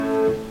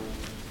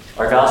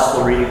Our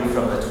gospel reading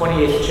from the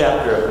 28th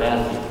chapter of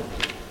Matthew.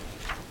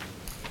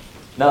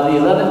 Now the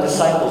 11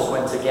 disciples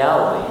went to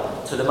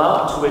Galilee, to the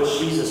mountain to which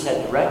Jesus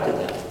had directed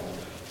them.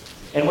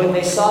 And when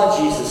they saw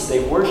Jesus,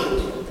 they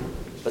worshipped him,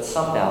 but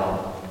some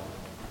doubted.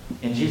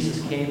 And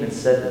Jesus came and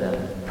said to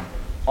them,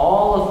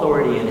 "All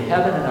authority in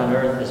heaven and on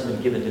earth has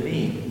been given to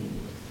me.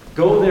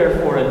 Go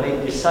therefore and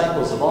make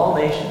disciples of all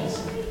nations,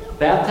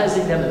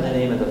 baptizing them in the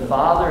name of the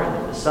Father and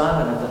of the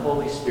Son and of the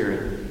Holy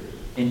Spirit,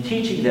 and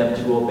teaching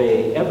them to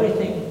obey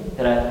everything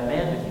that I have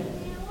commanded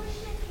you.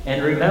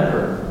 And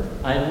remember,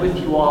 I am with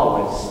you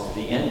always to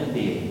the end of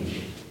the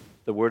age."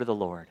 The word of the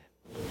Lord.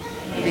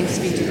 Thanks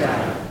be to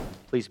God.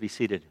 Please be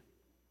seated.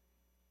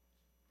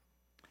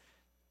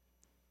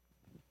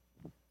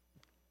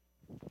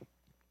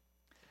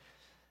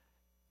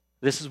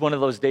 This is one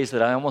of those days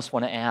that I almost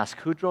want to ask,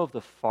 who drove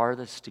the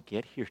farthest to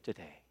get here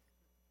today?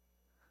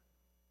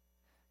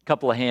 A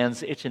couple of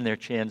hands itching their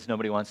chins.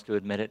 Nobody wants to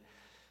admit it.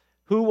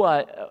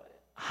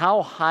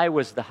 How high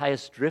was the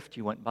highest drift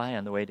you went by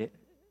on the way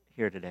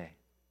here today?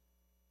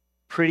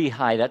 Pretty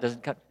high. That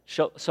doesn't cut.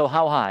 So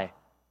how high?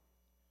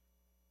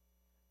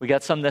 We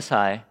got some this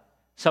high.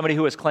 Somebody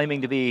who was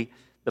claiming to be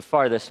the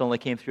farthest only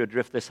came through a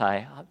drift this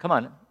high. Come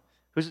on.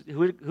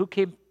 Who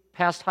came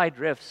past high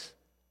drifts?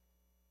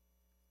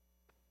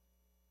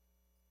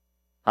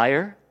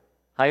 Higher?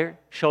 Higher?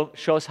 Show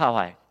us how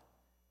high.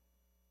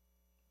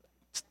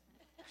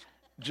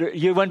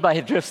 You went by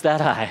drifts that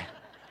high.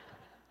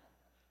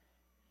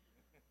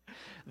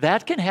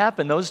 That can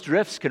happen. Those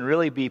drifts can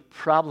really be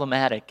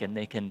problematic, and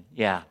they can,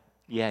 yeah.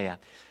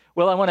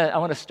 Well, I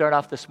want to start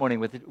off this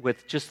morning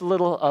with just a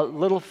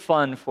little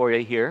fun for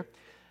you here.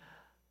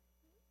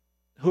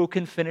 Who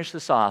can finish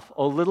this off?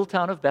 O little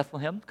town of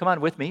Bethlehem, come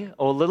on with me.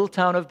 O little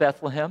town of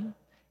Bethlehem,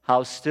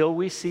 how still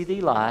we see thee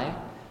lie,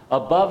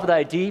 above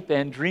thy deep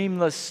and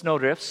dreamless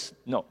snowdrifts.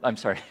 No, I'm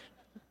sorry.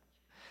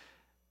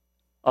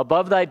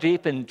 Above thy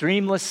deep and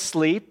dreamless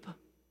sleep,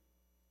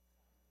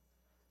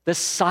 the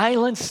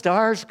silent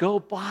stars go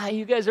by.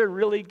 You guys are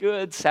really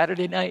good.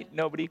 Saturday night,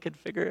 nobody could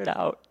figure it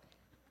out.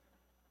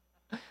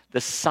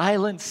 The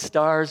silent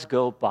stars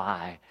go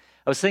by.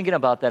 I was thinking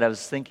about that. I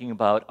was thinking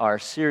about our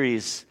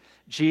series,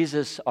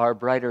 Jesus, Our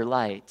Brighter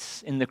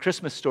Lights. In the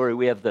Christmas story,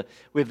 we have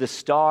the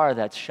star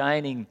that's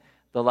shining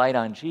the light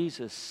on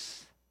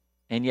Jesus,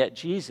 and yet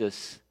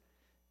Jesus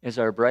is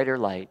our brighter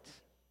light.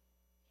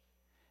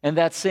 And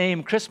that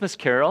same Christmas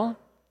carol,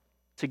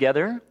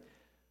 together,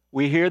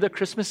 we hear the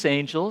Christmas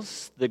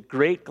angels, the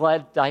great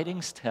glad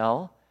tidings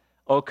tell,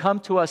 "Oh, come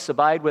to us,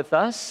 abide with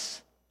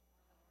us."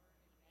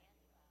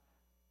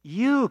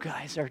 You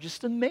guys are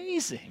just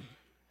amazing.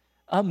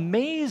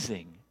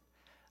 Amazing.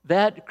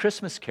 That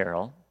Christmas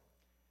carol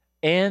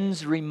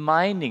ends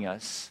reminding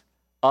us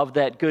of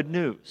that good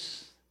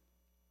news.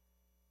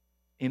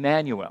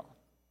 Emmanuel,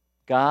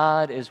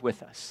 God is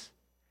with us.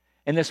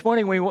 And this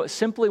morning we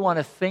simply want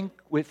to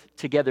think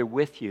together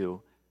with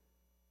you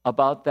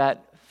about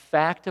that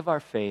fact of our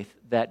faith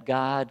that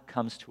God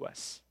comes to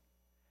us.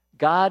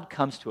 God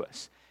comes to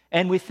us.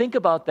 And we think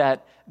about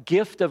that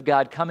gift of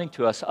God coming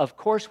to us. Of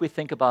course, we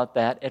think about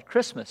that at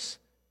Christmas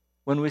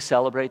when we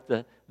celebrate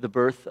the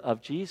birth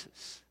of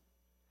Jesus.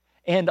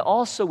 And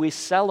also we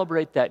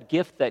celebrate that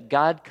gift that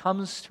God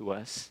comes to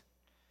us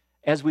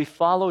as we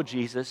follow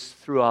Jesus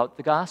throughout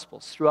the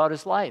Gospels, throughout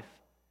his life.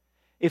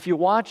 If you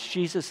watch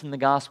Jesus in the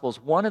Gospels,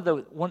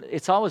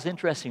 it's always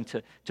interesting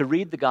to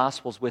read the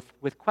Gospels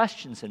with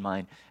questions in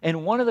mind.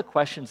 And one of the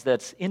questions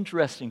that's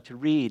interesting to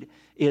read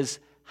is,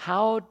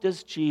 how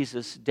does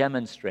Jesus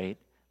demonstrate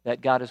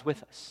that God is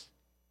with us?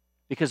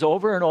 Because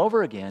over and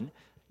over again,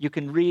 you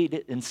can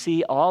read and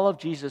see all of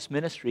Jesus'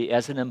 ministry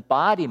as an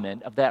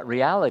embodiment of that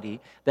reality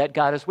that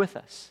God is with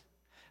us.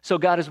 So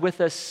God is with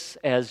us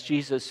as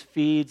Jesus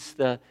feeds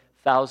the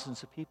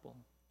thousands of people.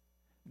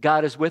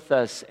 God is with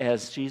us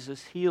as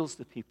Jesus heals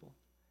the people.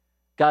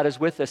 God is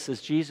with us as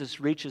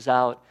Jesus reaches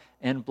out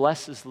and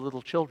blesses the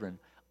little children.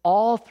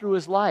 All through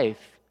his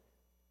life,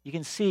 you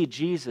can see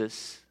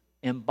Jesus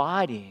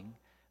embodying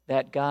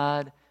that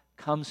God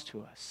comes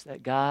to us,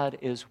 that God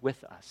is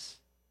with us.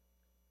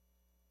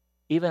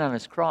 Even on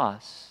his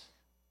cross,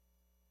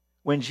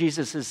 when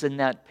Jesus is in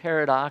that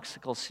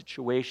paradoxical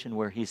situation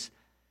where he's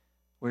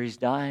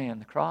dying on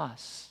the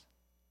cross,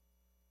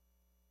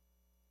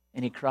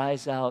 and he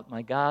cries out,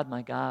 my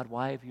God,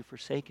 why have you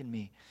forsaken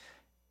me?"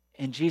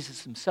 And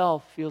Jesus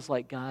himself feels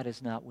like God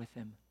is not with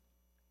him.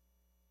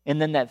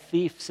 And then that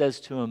thief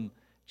says to him,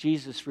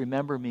 "Jesus,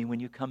 remember me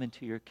when you come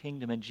into your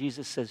kingdom." And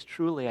Jesus says,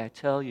 "Truly, I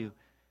tell you,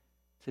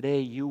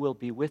 today you will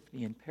be with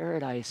me in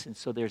paradise." And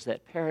so there's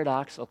that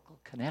paradoxical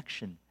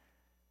connection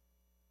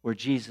where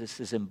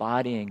Jesus is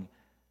embodying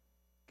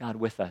God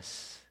with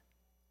us,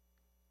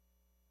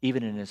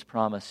 even in his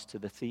promise to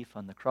the thief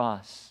on the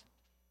cross.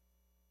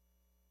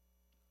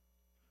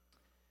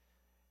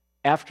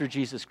 After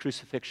Jesus'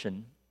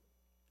 crucifixion,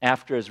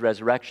 after his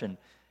resurrection,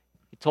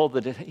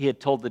 he had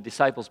told the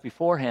disciples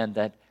beforehand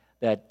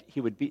that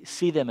he would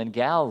see them in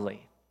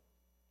Galilee.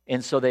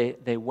 And so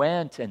they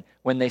went, and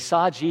when they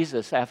saw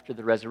Jesus after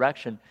the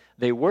resurrection,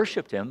 they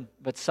worshiped him,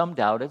 but some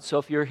doubted. So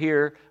if you're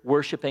here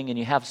worshiping and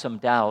you have some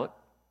doubt,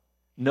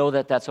 know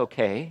that that's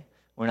okay.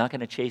 We're not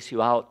going to chase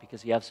you out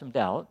because you have some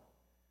doubt.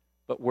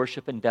 But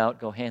worship and doubt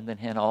go hand in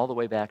hand all the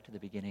way back to the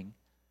beginning,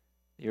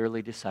 the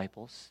early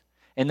disciples.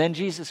 And then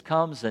Jesus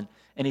comes and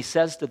he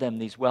says to them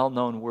these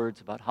well-known words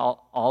about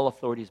how all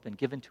authority has been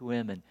given to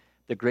him and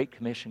the Great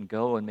Commission,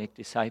 go and make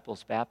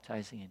disciples,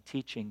 baptizing and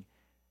teaching.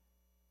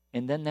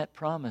 And then that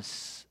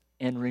promise,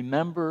 and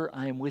remember,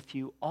 I am with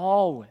you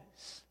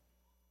always.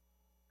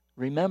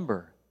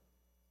 Remember,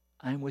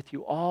 I am with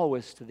you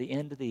always to the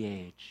end of the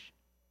age.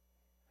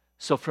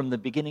 So from the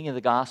beginning of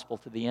the gospel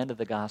to the end of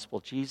the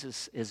gospel,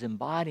 Jesus is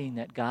embodying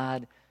that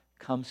God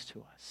comes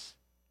to us.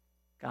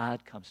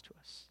 God comes to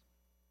us.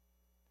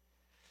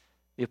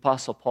 The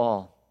Apostle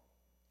Paul,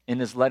 in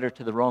his letter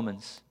to the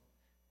Romans,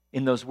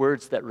 in those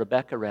words that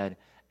Rebecca read,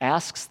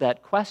 asks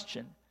that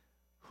question,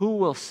 who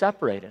will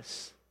separate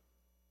us?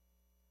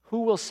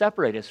 Who will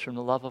separate us from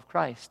the love of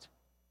Christ?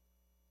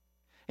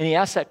 And he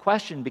asks that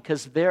question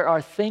because there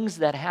are things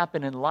that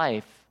happen in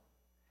life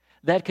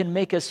that can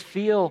make us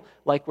feel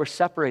like we're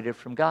separated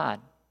from God.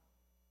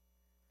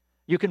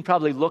 You can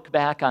probably look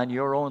back on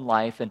your own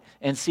life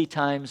and see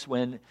times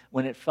when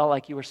it felt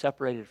like you were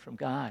separated from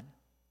God.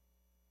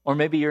 Or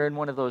maybe you're in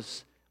one of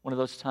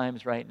those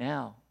times right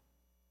now.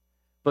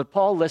 But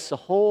Paul lists a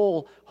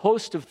whole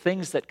host of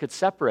things that could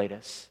separate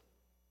us,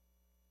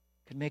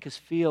 could make us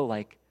feel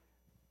like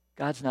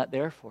God's not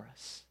there for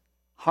us.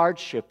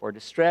 Hardship or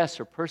distress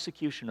or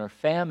persecution or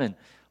famine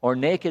or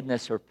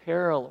nakedness or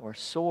peril or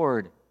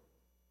sword.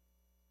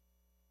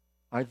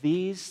 Are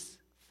these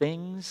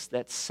things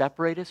that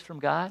separate us from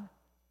God?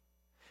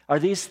 Are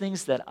these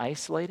things that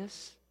isolate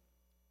us?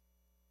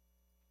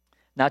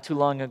 Not too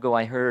long ago,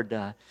 I heard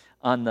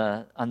on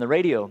the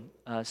radio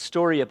a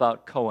story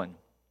about Cohen.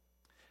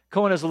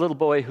 Cohen is a little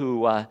boy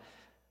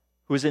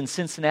who's in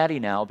Cincinnati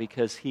now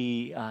because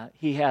he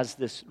has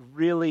this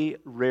really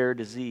rare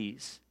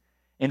disease.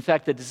 In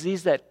fact, the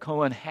disease that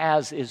Cohen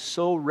has is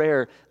so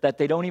rare that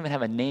they don't even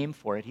have a name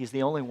for it. He's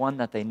the only one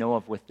that they know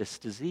of with this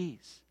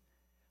disease.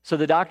 So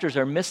the doctors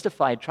are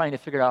mystified trying to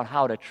figure out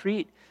how to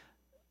treat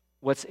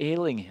what's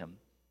ailing him.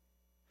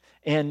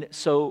 And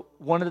so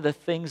one of the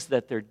things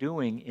that they're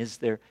doing is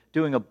they're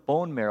doing a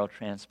bone marrow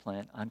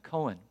transplant on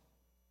Cohen.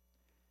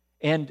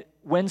 And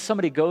when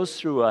somebody goes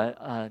through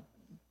a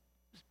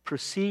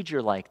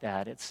procedure like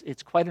that,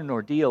 it's quite an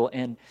ordeal,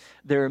 and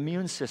their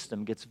immune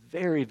system gets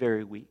very,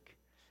 very weak.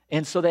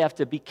 And so they have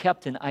to be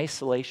kept in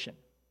isolation.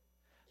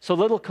 So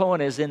little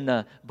Cohen is in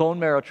the bone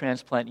marrow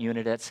transplant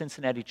unit at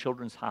Cincinnati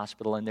Children's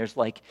Hospital, and there's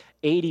like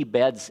 80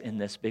 beds in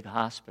this big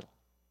hospital.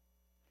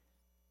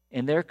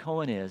 And there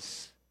Cohen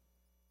is,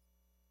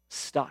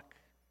 stuck,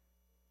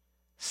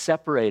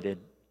 separated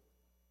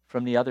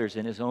from the others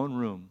in his own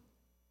room,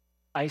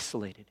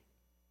 isolated.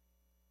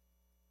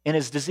 And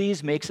his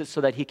disease makes it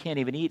so that he can't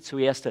even eat, so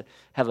he has to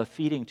have a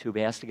feeding tube.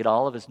 He has to get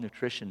all of his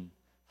nutrition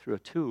through a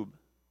tube.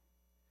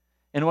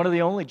 And one of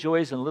the only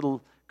joys in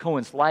little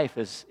Cohen's life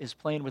is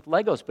playing with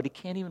Legos, but he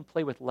can't even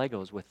play with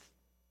Legos with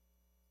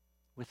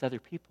other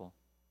people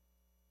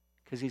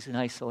because he's in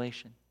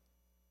isolation.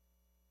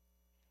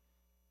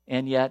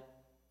 And yet,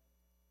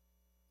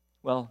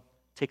 well,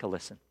 take a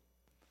listen.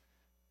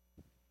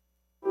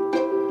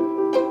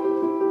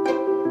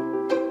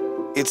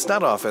 It's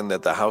not often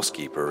that the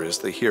housekeeper is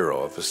the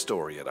hero of a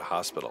story at a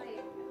hospital.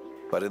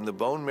 But in the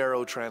bone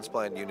marrow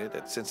transplant unit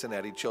at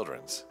Cincinnati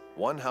Children's,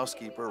 one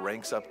housekeeper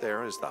ranks up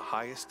there as the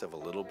highest of a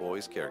little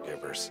boy's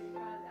caregivers.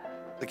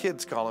 The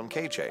kids call him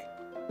KJ.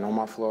 On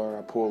my floor,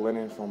 I pulled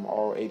linen from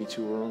all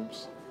 82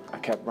 rooms. I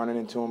kept running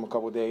into him a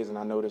couple of days, and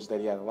I noticed that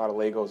he had a lot of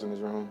Legos in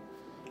his room,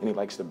 and he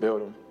likes to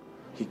build them.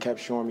 He kept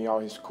showing me all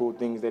his cool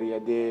things that he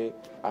had did.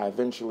 I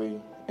eventually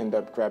ended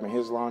up grabbing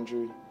his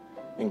laundry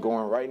and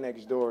going right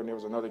next door, and there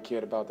was another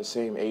kid about the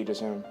same age as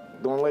him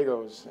doing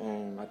Legos,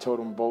 and I told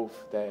them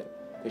both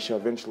that they should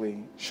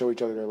eventually show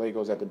each other their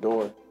Legos at the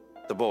door.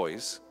 The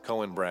boys,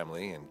 Cohen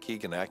Bramley and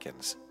Keegan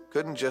Atkins,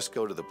 couldn't just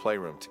go to the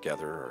playroom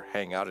together or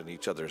hang out in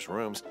each other's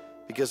rooms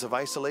because of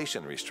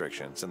isolation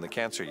restrictions in the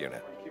cancer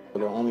unit.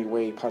 The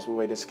only possible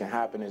way this can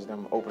happen is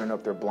them opening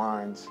up their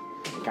blinds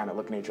and kind of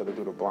looking at each other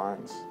through the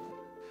blinds.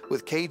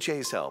 With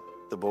KJ's help,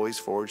 the boys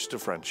forged a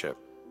friendship.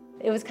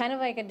 It was kind of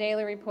like a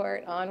daily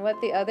report on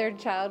what the other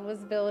child was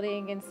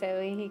building, and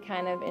so he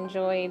kind of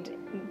enjoyed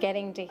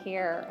getting to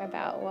hear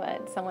about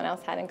what someone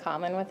else had in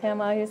common with him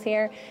while he was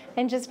here,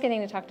 and just getting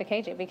to talk to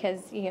KJ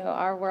because,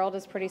 our world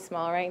is pretty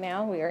small right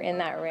now. We were in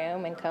that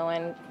room, and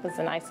Cohen was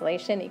in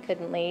isolation. He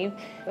couldn't leave.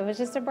 It was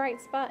just a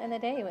bright spot in the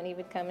day when he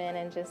would come in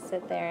and just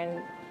sit there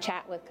and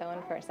chat with Cohen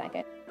for a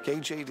second.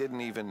 KJ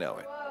didn't even know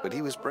it, but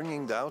he was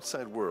bringing the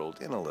outside world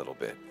in a little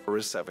bit for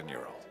his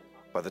 7-year-old.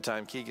 By the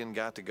time Keegan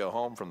got to go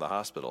home from the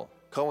hospital,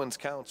 Cohen's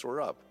counts were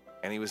up,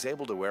 and he was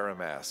able to wear a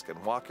mask and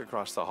walk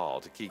across the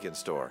hall to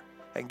Keegan's door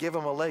and give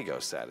him a Lego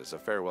set as a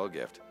farewell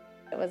gift.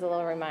 It was a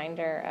little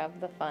reminder of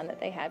the fun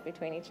that they had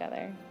between each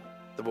other.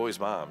 The boys'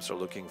 moms are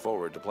looking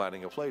forward to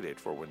planning a playdate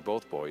for when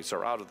both boys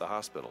are out of the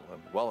hospital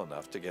and well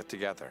enough to get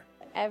together.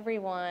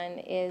 Everyone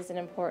is an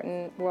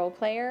important role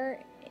player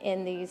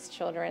in these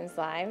children's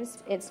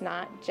lives. It's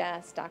not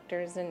just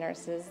doctors and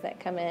nurses that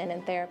come in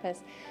and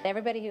therapists.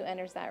 Everybody who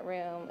enters that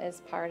room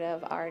is part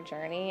of our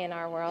journey in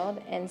our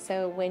world. And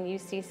so when you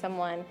see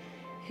someone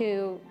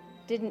who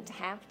didn't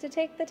have to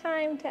take the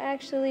time to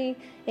actually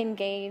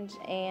engage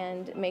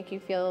and make you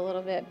feel a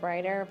little bit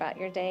brighter about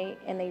your day,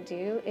 and they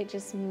do, it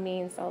just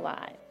means a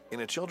lot. In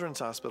a children's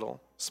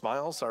hospital,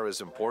 smiles are as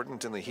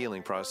important in the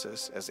healing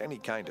process as any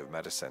kind of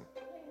medicine.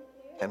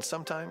 And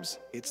sometimes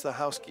it's the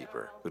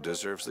housekeeper who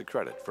deserves the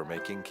credit for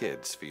making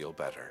kids feel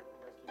better.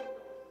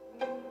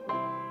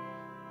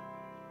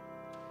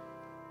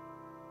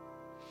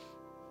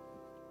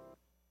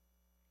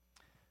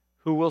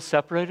 Who will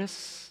separate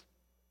us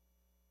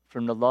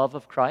from the love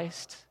of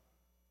Christ?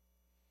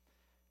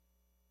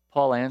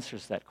 Paul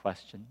answers that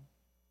question.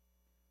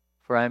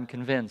 For I am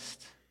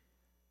convinced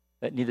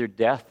that neither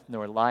death,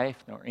 nor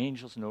life, nor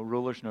angels, nor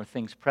rulers, nor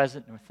things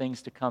present, nor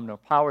things to come, nor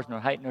powers,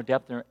 nor height, nor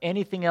depth, nor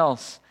anything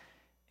else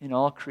in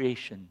all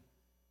creation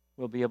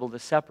will be able to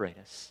separate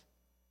us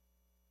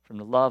from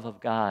the love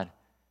of God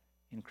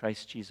in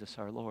Christ Jesus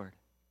our Lord.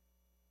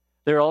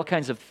 There are all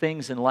kinds of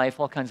things in life,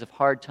 all kinds of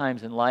hard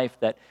times in life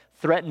that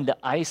threaten to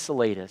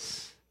isolate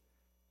us,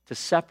 to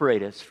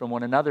separate us from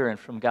one another and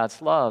from God's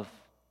love.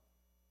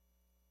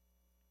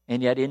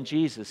 And yet in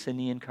Jesus, in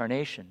the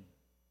incarnation,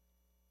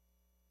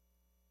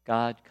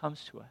 God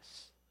comes to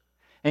us.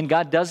 And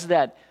God does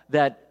that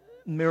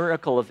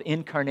miracle of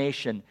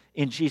incarnation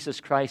in Jesus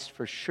Christ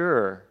for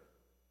sure.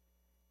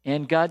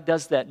 And God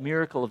does that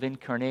miracle of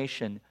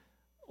incarnation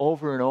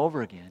over and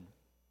over again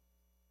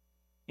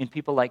in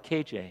people like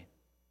KJ,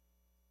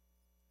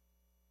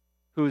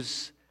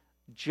 who's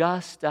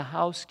just a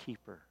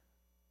housekeeper.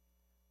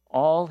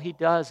 All he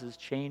does is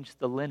change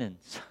the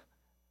linens.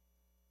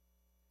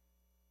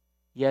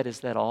 Yet,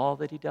 is that all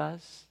that he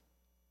does?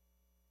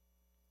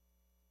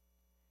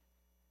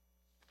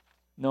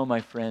 No,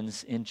 my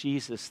friends, in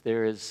Jesus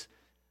there's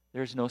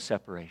no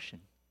separation.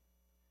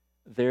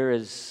 There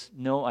is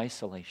no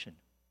isolation.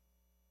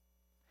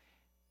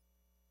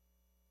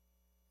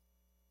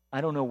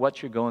 I don't know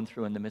what you're going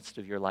through in the midst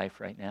of your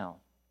life right now.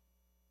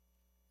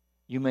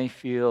 You may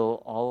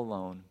feel all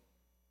alone.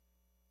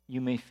 You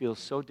may feel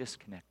so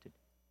disconnected.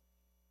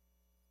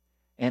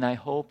 And I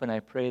hope and I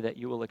pray that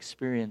you will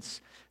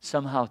experience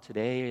somehow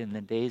today and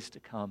the days to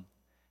come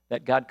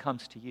that God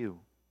comes to you.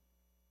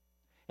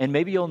 And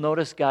maybe you'll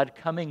notice God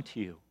coming to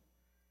you,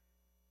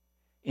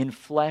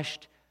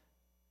 enfleshed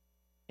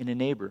in a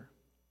neighbor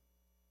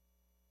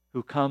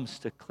who comes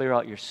to clear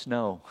out your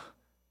snow.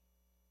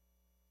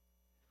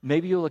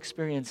 Maybe you'll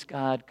experience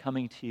God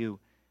coming to you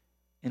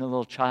in a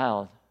little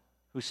child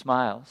who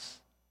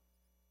smiles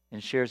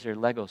and shares their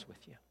Legos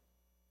with you.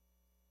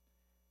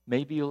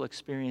 Maybe you'll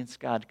experience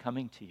God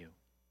coming to you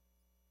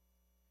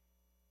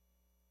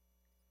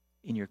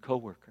in your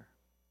coworker.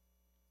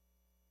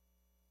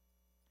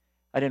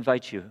 I'd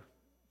invite you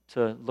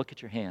to look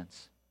at your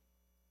hands.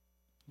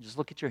 Just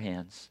look at your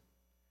hands.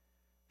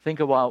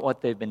 Think about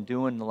what they've been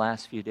doing the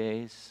last few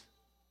days.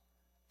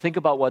 Think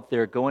about what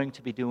they're going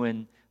to be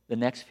doing the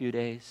next few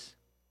days.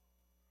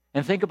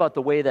 And think about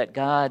the way that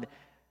God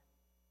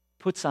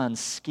puts on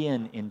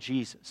skin in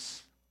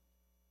Jesus.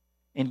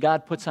 And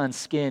God puts on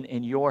skin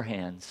in your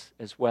hands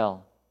as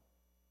well.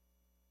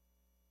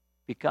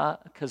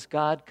 Because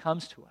God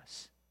comes to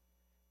us,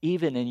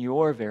 even in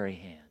your very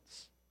hands.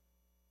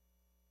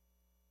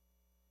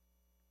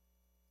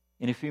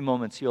 In a few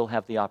moments, you'll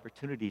have the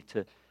opportunity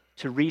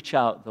to reach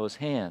out those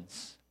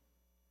hands.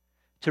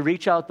 To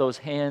reach out those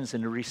hands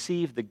and to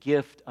receive the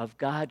gift of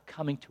God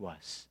coming to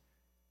us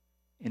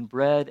in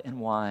bread and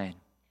wine.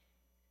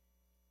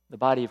 The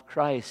body of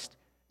Christ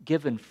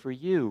given for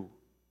you.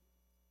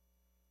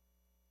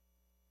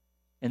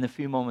 In the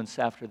few moments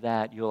after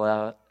that,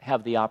 you'll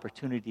have the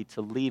opportunity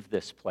to leave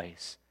this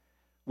place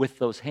with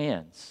those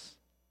hands.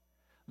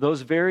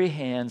 Those very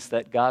hands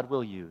that God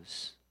will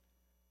use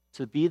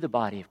to be the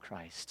body of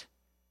Christ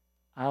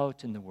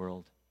out in the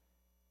world,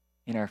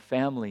 in our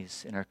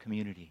families, in our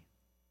community.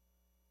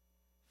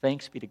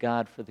 Thanks be to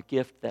God for the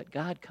gift that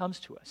God comes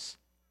to us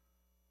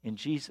in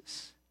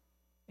Jesus,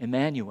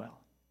 Emmanuel.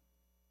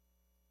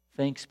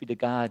 Thanks be to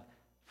God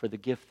for the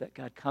gift that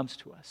God comes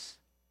to us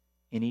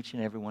in each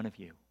and every one of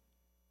you.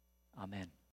 Amen.